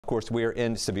course, we're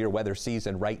in severe weather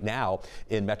season right now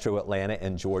in metro Atlanta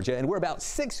and Georgia, and we're about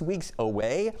 6 weeks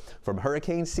away from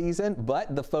hurricane season.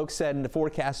 But the folks and the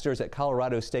forecasters at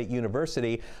Colorado State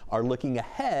University are looking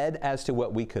ahead as to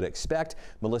what we could expect.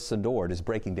 Melissa Nord is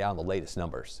breaking down the latest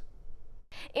numbers.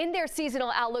 In their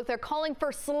seasonal outlook, they're calling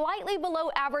for slightly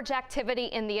below average activity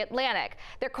in the Atlantic.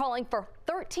 They're calling for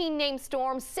 13 named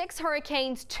storms, 6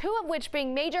 hurricanes, 2 of which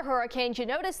being major hurricanes. You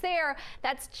notice there,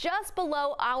 that's just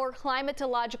below our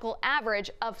climatological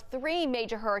average of 3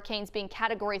 major hurricanes being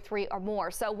category 3 or more.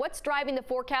 So what's driving the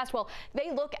forecast? Well,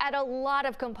 they look at a lot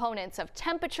of components of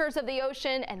temperatures of the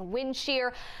ocean and wind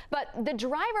shear. But the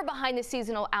driver behind the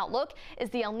seasonal outlook is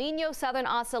the El Nino Southern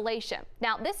Oscillation.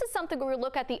 Now, this is something where we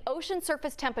look at the ocean surface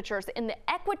temperatures in the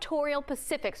equatorial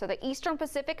Pacific, so the eastern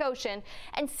Pacific Ocean,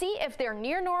 and see if they're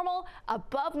near normal,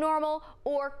 above normal,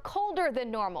 or colder than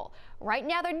normal. Right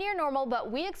now they're near normal,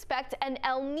 but we expect an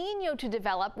El Nino to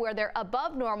develop where they're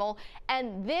above normal,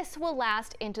 and this will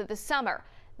last into the summer.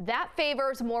 That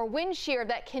favors more wind shear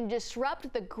that can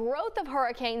disrupt the growth of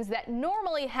hurricanes that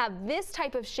normally have this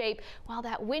type of shape, while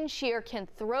that wind shear can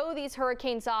throw these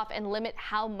hurricanes off and limit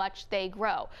how much they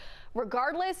grow.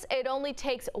 Regardless, it only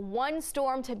takes 1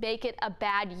 storm to make it a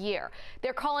bad year.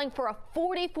 They're calling for a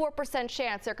 44%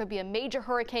 chance there could be a major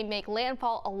hurricane make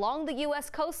landfall along the U.S.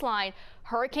 coastline.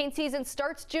 Hurricane season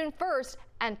starts June 1st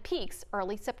and peaks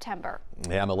early September.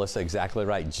 Yeah, Melissa, exactly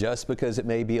right. Just because it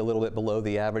may be a little bit below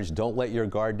the average, don't let your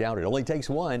guard down. It only takes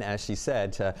 1, as she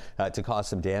said, to cause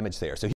some damage there. So